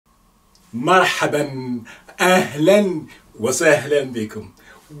مرحبا أهلا وسهلا بكم.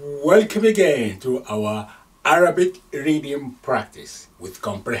 Welcome again to our Arabic reading practice with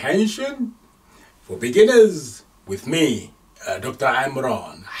comprehension for beginners with me, Dr.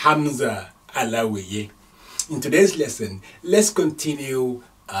 Imran Hamza Alawiye. In today's lesson, let's continue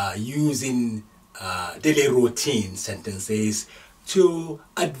using daily routine sentences to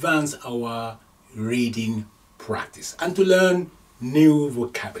advance our reading practice and to learn new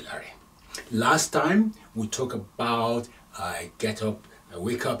vocabulary. Last time we talked about I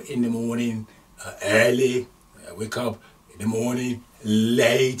wake up in the morning early, I wake up in the morning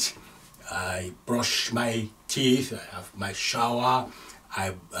late, I brush my teeth, I have my shower,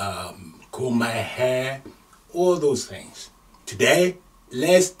 I comb my hair, all those things. Today,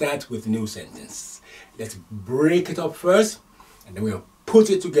 let's start with a new sentence. Let's break it up first, and then we'll put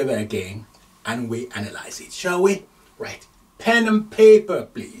it together again, and we analyze it, shall we? Right, pen and paper,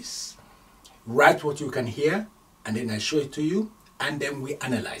 please. Write what you can hear, and then I show it to you, and then we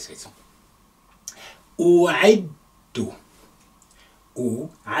analyze it. أعد.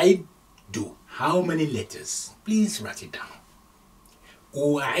 أعد. How many letters? Please write it down.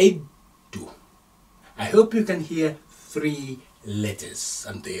 أعد. I hope you can hear 3 letters,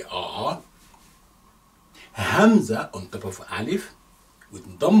 and they are Hamza on top of Alif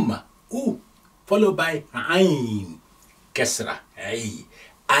with Dhamma, followed by Ain, Kasra, Ay,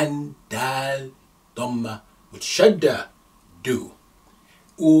 and Dal, Dhamma with Shadda, Do.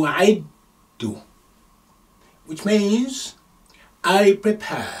 U'iddu, which means I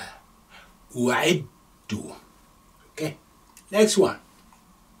prepare. U'iddu. Okay, next one.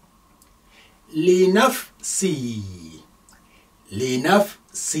 Linafsi.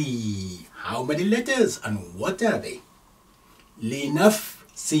 Linafsi. How many letters and what are they?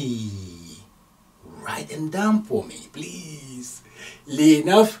 Linafsi. Write them down for me, please.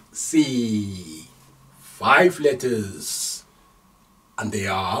 Linafsi. 5 letters. And they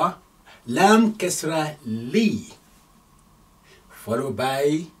are Lam Kasra Li, followed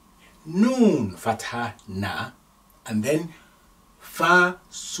by Noon Fatha Na, and then Fa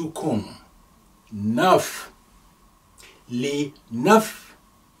Sukun Naf, Li Naf,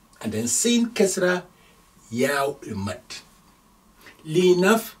 and then Sin Kasra Yaw Mad. Li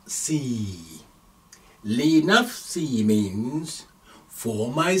Nafsi. Li Nafsi means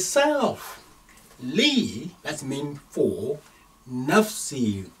for myself. Li, that means for.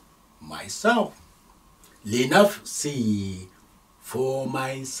 Nafsi, myself. Li nafsi, for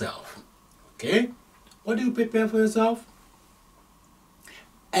myself. Okay? What do you prepare for yourself?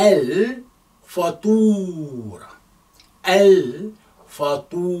 Al fatur. Al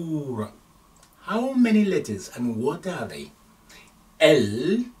fatur. How many letters and what are they?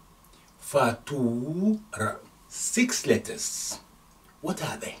 Al fatur. 6 letters. What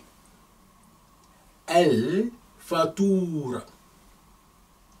are they? Al fatur.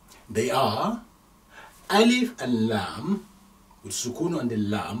 They are Alif and Lam with Sukun on the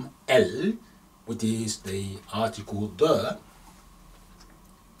Lam, L, which is the article the,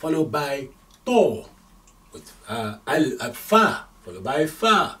 followed by To with Fa, followed by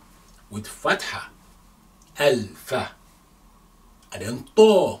Fa with Fatha, Al-Fa, and then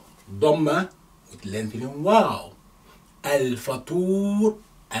To, Dhamma with lengthening Wow, Al-Fatur,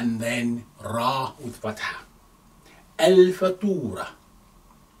 and then Ra with Fatha. Al-Fatura.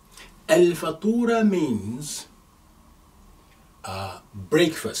 Al-Fatura means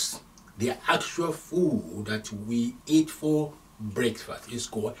breakfast. The actual food that we eat for breakfast is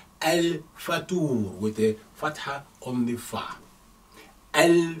called Al-Fatur with a Fatha on the Fa.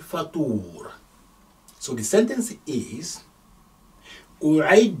 Al-Fatur. So the sentence is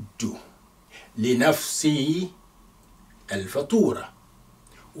أعد لنفسي الفطورة.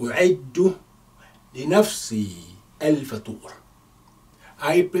 أعد لنفسي الفطور.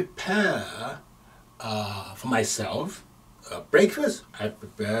 I prepare for myself breakfast. I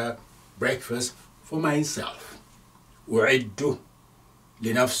prepare breakfast for myself. أعد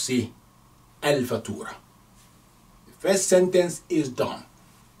لنفسي الفطورة. The first sentence is done.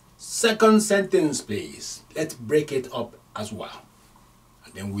 Second sentence, please. Let's break it up as well,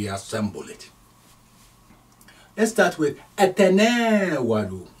 and then we assemble it. Let's start with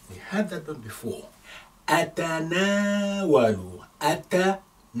أتناول. We had that one before. أتناول.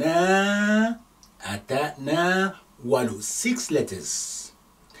 أتناول. 6 letters.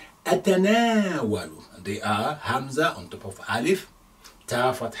 أتناول. They are Hamza on top of Alif,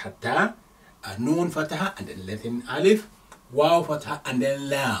 Ta Fatha Ta, Noon Fatha, and then Latin Alif, Waw Fatha, and then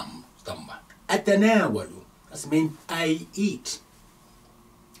Lam Dhamma. أتناول. That means I eat.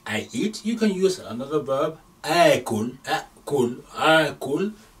 I eat. You can use another verb. آكل. آكل.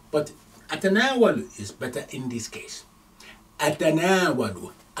 آكل. But أتناول is better in this case.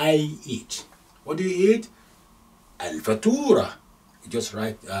 أتناول, I eat. What do you eat? الفطورة. You just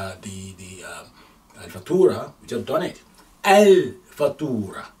write the الفطورة. We just done it.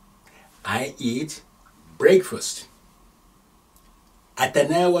 الفطورة. I eat breakfast.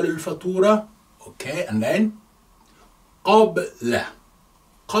 أتناول الفطورة. Okay, and then قبل.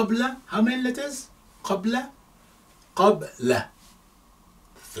 قبل, how many letters? قبل. قبل.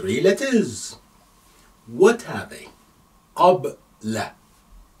 3 letters. What are they? قبل.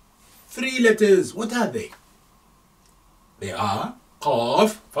 3 letters. What are they? They are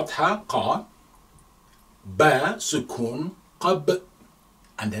قاف فتحة قا, با سكون قب,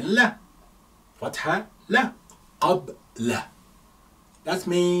 and then لا فتحة لا, قبل. That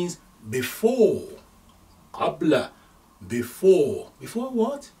means before. قبل, before. Before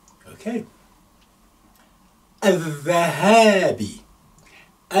what? Okay. الذهاب.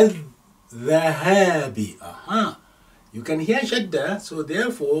 الذهاب. You can hear shadda, so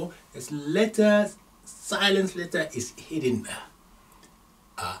therefore its letters, silence letter is hidden there.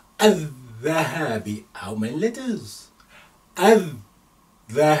 الذهاب. How many letters?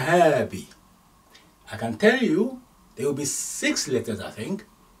 الذهاب. I can tell you there will be 6 letters, I think.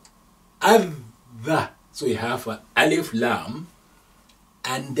 الذ. So you have alif lam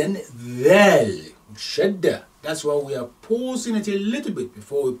and then dhal. Shadda. That's why we are pausing it a little bit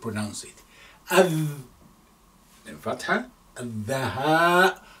before we pronounce it. Then fatha.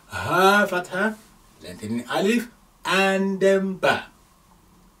 الذها. Ha fatha. Lengthening alif and then ba.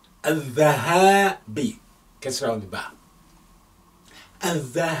 الذهاب. Kasra on the ba.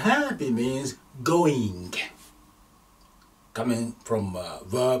 الذهاب means going. Coming from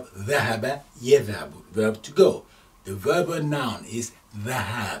verb ذهب يذهب, verb to go. The verbal noun is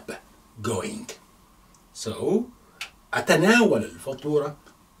ذهاب, going. So أتناول الفطورة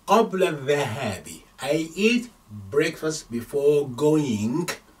قبل الذهاب. I eat breakfast before going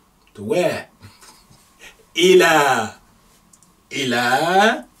to where? إلى.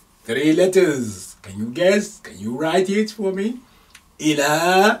 إلى. 3 letters. Can you guess? Can you write it for me?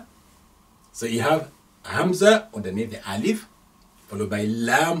 إلى. So you have Hamza underneath the alif, followed by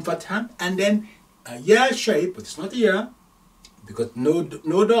lam fatha, and then a ya shape, but it's not a ya because no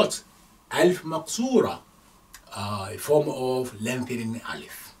dots. Alif maqsura, a form of lengthening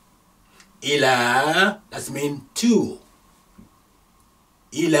alif. Ila, that's mean to.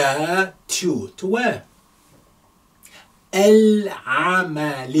 Ila, to where?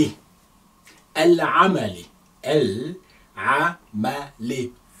 Al-amali. Al-amali.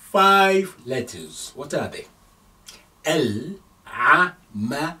 Al-amali. 5 letters. What are they? Al-amali.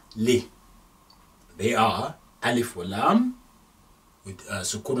 They are alif wa lam with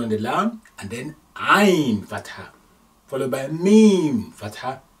sukun on the lam, and then ain fatha, followed by mim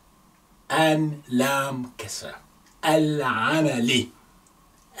fatha and lam kasra. Al-amali.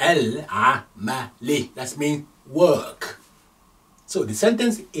 Al-amali. That means work. So the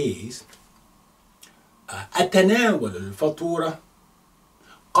sentence is أتناول الفطورة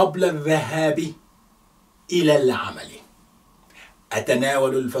قبل الذهاب إلى العمل.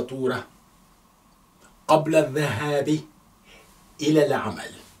 أتناول الفطورة قبل الذهاب إلى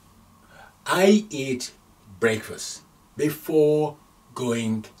العمل. I eat breakfast before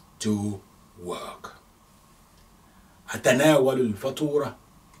going to work. أتناول الفطورة.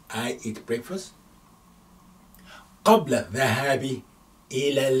 I eat breakfast قبل الذهاب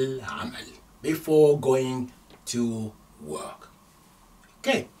إلى العمل. Before going to work.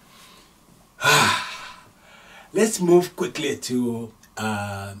 Okay. Let's move quickly to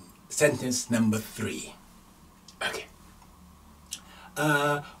sentence number 3. Okay.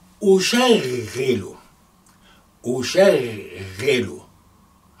 أشغل. أشغل.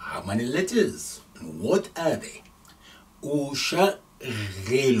 How many letters? And what are they? أشغل.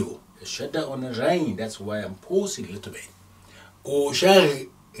 The shadda on the rain. That's why I'm pausing a little bit.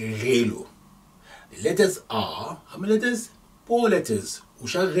 أشغل. The letters are, how many letters? 4 letters.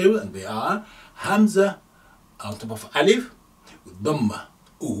 أشغل, and they are Hamza on top of alif with dhamma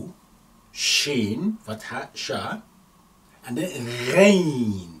u, shin fatha sha, and then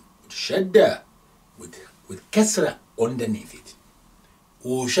rain with shadda with kasra underneath it.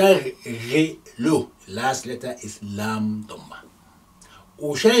 أشغل. Last letter is lam dhamma.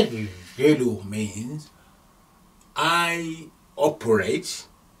 أشغل means I operate,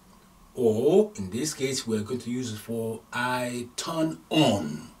 or in this case we're going to use it for I turn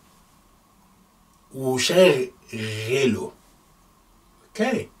on. أشغل.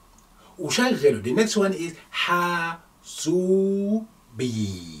 Okay. أشغل. The next one is حاسوبي.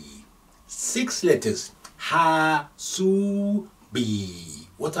 6 letters. حاسوبي.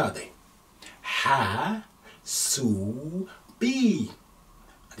 What are they? ha, su, bi.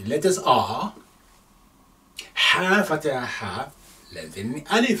 The letters are ha, fatha, ha, lengthening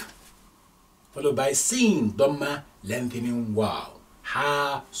alif, followed by sin, dhamma, lengthening waw.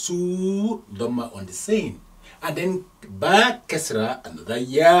 Ha, su, dhamma on the sin. And then ba, kasra, another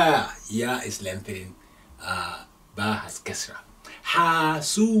ya. Ya is lengthening, ba has kasra. Ha,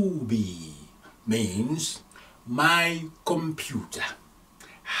 su, bi means my computer.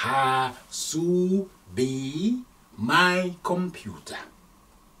 Ha, su, bi, my computer.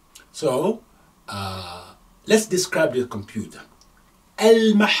 So, let's describe the computer.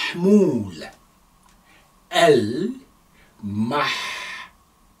 Al-mahmool.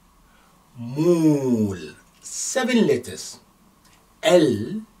 Al-mahmool. 7 letters.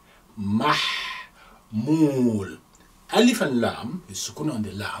 Al-mahmool. Alif and lam is sukun on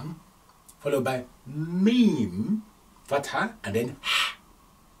the lam, followed by mim, fatha, and then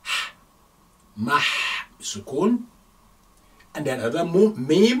mah, sukun, and then other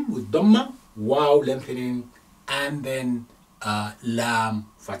mim with dhamma, waw lengthening, and then lam,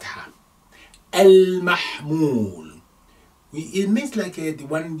 fatha. Al-mahmool. It means like the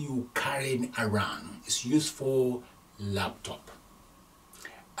one you carrying around. It's used for laptop.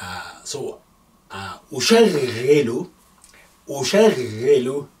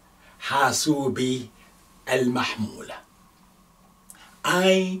 أشغل حاسوبي المحمولة.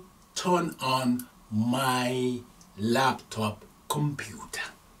 I turn on my laptop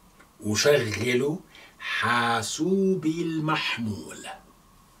computer. أشغل حاسوبي المحمولة.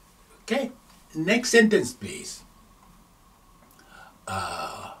 Okay, next sentence please.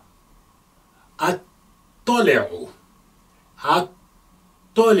 أطلع.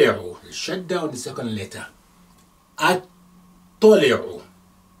 Shut down the second letter. أطلع.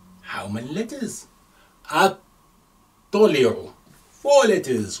 How many letters? أطلع. 4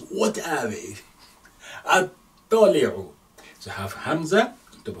 letters. What are they? أطلع. So have hamza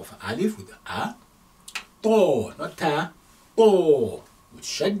on top of alif with a. To, not ta. To with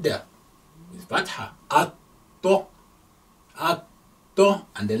shadda, with fatha. أط.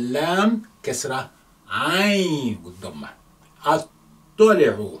 And then lam, kasra, ayn with dhamma.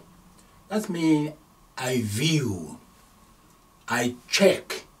 أطلع. That means I view, I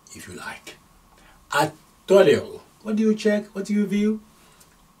check, if you like. أطلع. What do you check? What do you view?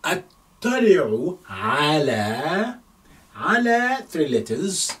 أطلع على 3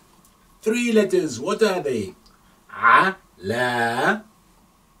 letters. 3 letters. What are they? على.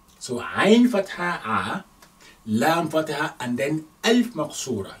 So ayn fatha a, lam fatha, and then alif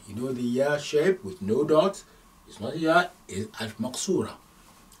maqsura. You know the ya shape with no dot. It's not ya, it's alif maqsura.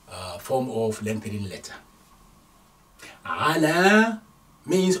 Form of lengthening letter. Ala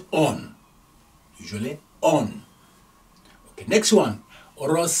means on. Usually on. Okay, next one.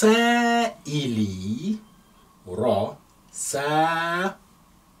 Rasaili. Rasaili.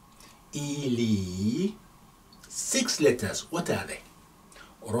 6 letters. What are they?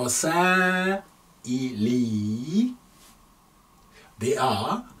 Rasaili. They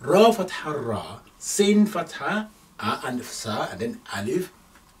are ra fatha ra, sin fatha, a and sa, and then alif,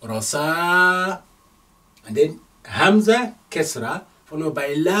 rasa, and then hamza, kasra, followed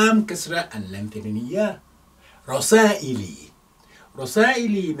by lam, kasra, and lengthening ya. Rasaili.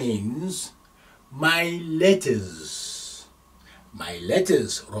 Rasaili means my letters. My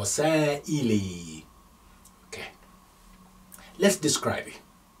letters. Rasaili. Okay. Let's describe it.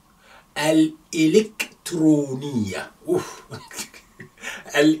 Al-elektroniya.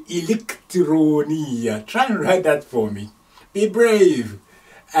 Al-elektroniya. Try and write that for me. Be brave.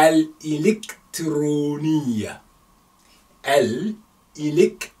 Al-elektroniya.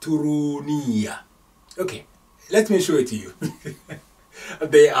 Al-elektroniya. Okay, let me show it to you.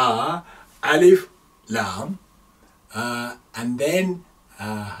 They are alif, lam, and then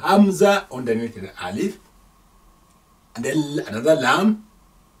hamza underneath the alif, and then another lam,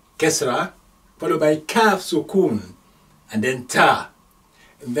 kasra, followed by kaf sukun, and then ta,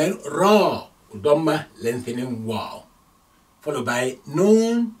 and then ra, dhamma, lengthening waw, followed by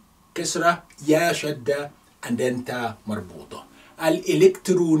noon, kasra, ya shadda, and then ta marbuta.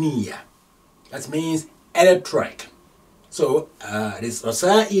 Al-elektroniya. That means electric. So it is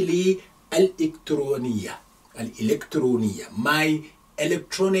rasaili al-elektroniya. Al-elektroniya. My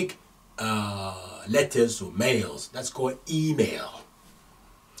electronic letters or mails. That's called email.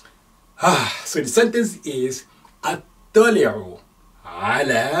 So the sentence is أطلع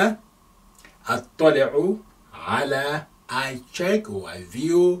على I check or I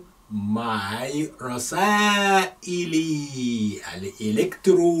view my رسائلي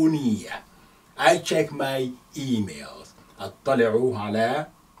الإلكترونية. I check my emails. أطلع على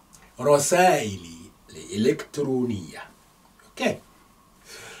رسائل الإلكترونية. Okay.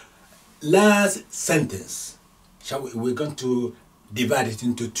 Last sentence. We're going to divide it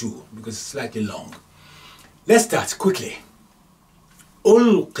into two because it's slightly long. Let's start quickly.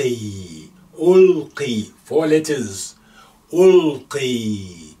 ألقي. ألقي. 4 letters.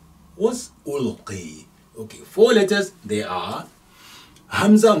 ألقي. What's ألقي? Okay, 4 letters. They are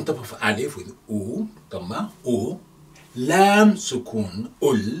Hamza on top of Alif with U, Dhamma, U. Lam sukun,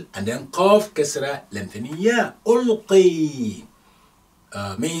 ul, and then Qaf kasra lamthaniya. ألقي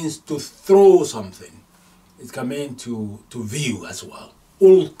means to throw something. It can mean to view as well.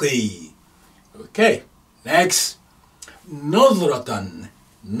 ألقي. Okay, next. نظرة.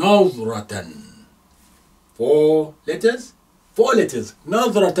 نظرة. 4 letters. 4 letters.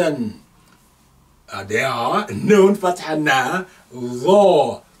 نظرة. They are Nun Fatha Na,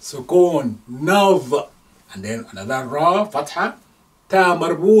 Dha Sukun, Nadh, and then another Ra Fatha, Ta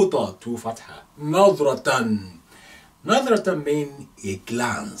Marbuta, 2 Fatha. Nadratan. Nadratan means a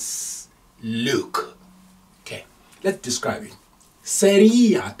glance, look. Okay, let's describe it.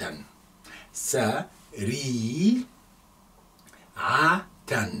 Sari'atan. Sari'atan.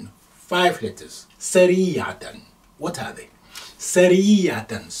 5 letters. Sari'atan. What are they?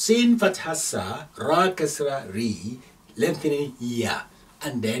 Sariyatan, sin fatha sa, ra kasra ri, lengthening ya,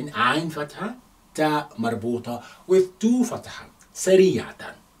 and then ain fatha, ta marbuta with 2 fatha.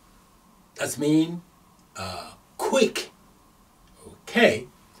 Sariyatan. That means quick. Okay.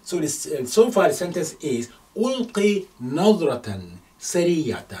 So this so far the sentence is ulqi nadratan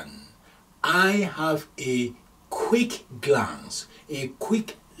sariyatan. I have a quick glance, a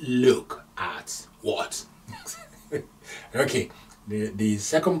quick look at what? Okay, the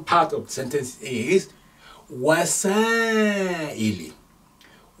second part of the sentence is وسائل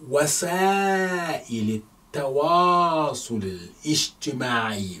وسائل التواصل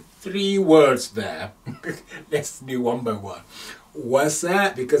الاجتماعي. 3 words there. Let's do one by one.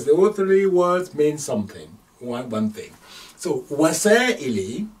 Because the all 3 words mean something, one thing. So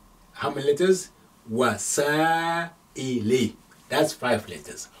وسائل, how many letters? وسائل. That's 5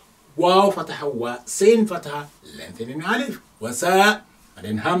 letters. Waw fatha wa, sin fatha, lengthening alif, wasa, and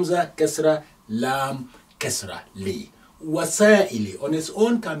then hamza, kasra, lam, kasra, li. Wasa'ili on its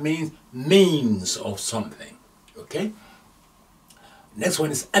own can mean means of something. Okay? Next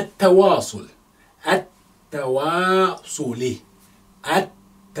one is at-tawasul. At-tawasuli.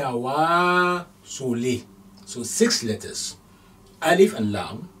 At-tawasuli. So 6 letters. Alif and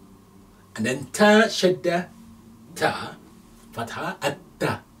lam. And then ta, shadda, ta, fatha,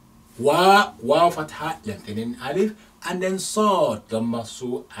 at-ta. Wa fatha, lengthening alif, and then sad, dhamma,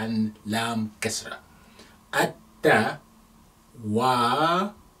 su, and lam, kasra. Atta,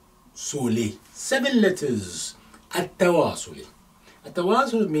 wa, suli. 7 letters. At-tawasuli.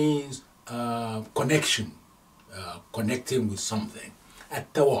 At-tawasul means connection, connecting with something.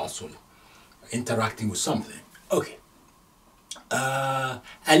 At-tawasul, interacting with something. Okay.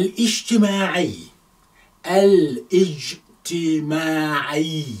 Al-ijtima'i. Al-ijtima'i.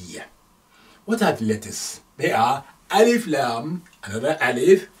 What are the letters? They are alif lam, another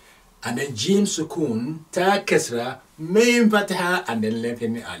alif, and then jim sukun, ta kasra, mim fatha, and then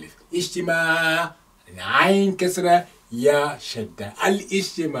lengthening alif. Ijtima, and ain kasra, ya shadda.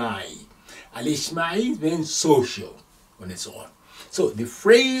 Al-ijtima'i. Al-ijtima'i means social on its own. So the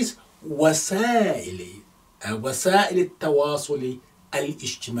phrase wasa'ili, wasa'il tawasuli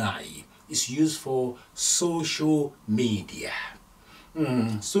al-ijtima'i is used for social media.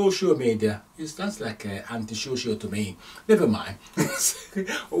 Social media, it sounds like anti-social to me. Never mind.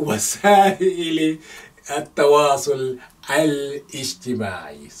 وسائل التواصل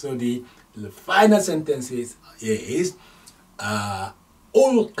الاجتماعي. So the final sentence is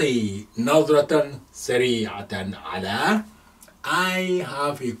ألقي نظرة سريعة على. I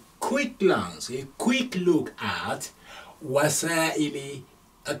have a quick glance, a quick look at وسائل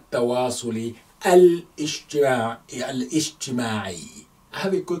التواصل الاجتماعي. I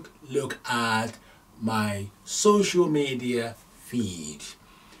have a quick look at my social media feed.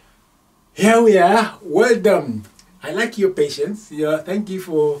 Here we are. Well done. I like your patience. Yeah, thank you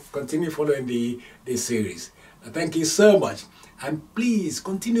for continuing following the series. Thank you so much. And please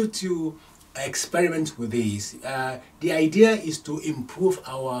continue to experiment with these. The idea is to improve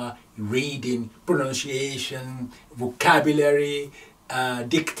our reading, pronunciation, vocabulary,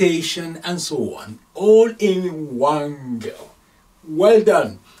 dictation, and so on, all in one go. Well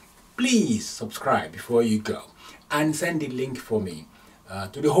done. Please subscribe before you go and send the link for me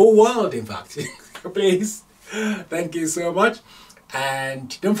to the whole world, in fact. Please. Thank you so much.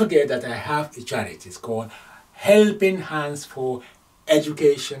 And don't forget that I have a charity. It's called Helping Hands for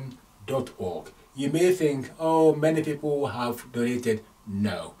Education alawiye.org. You may think, oh, many people have donated.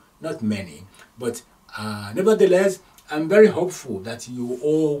 No, not many. But nevertheless, I'm very hopeful that you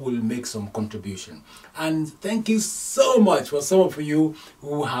all will make some contribution. And thank you so much for some of you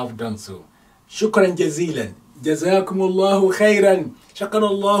who have done so. Shukran jazilan. Jazakumullahu khairan.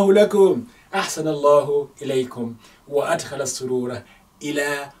 Shakarallahu lakum. Ahsanallahu ilaykum. Wa adkhala surura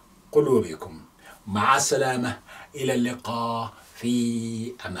ila qulubikum. Ma'a salama ila liqa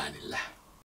fi amanillah.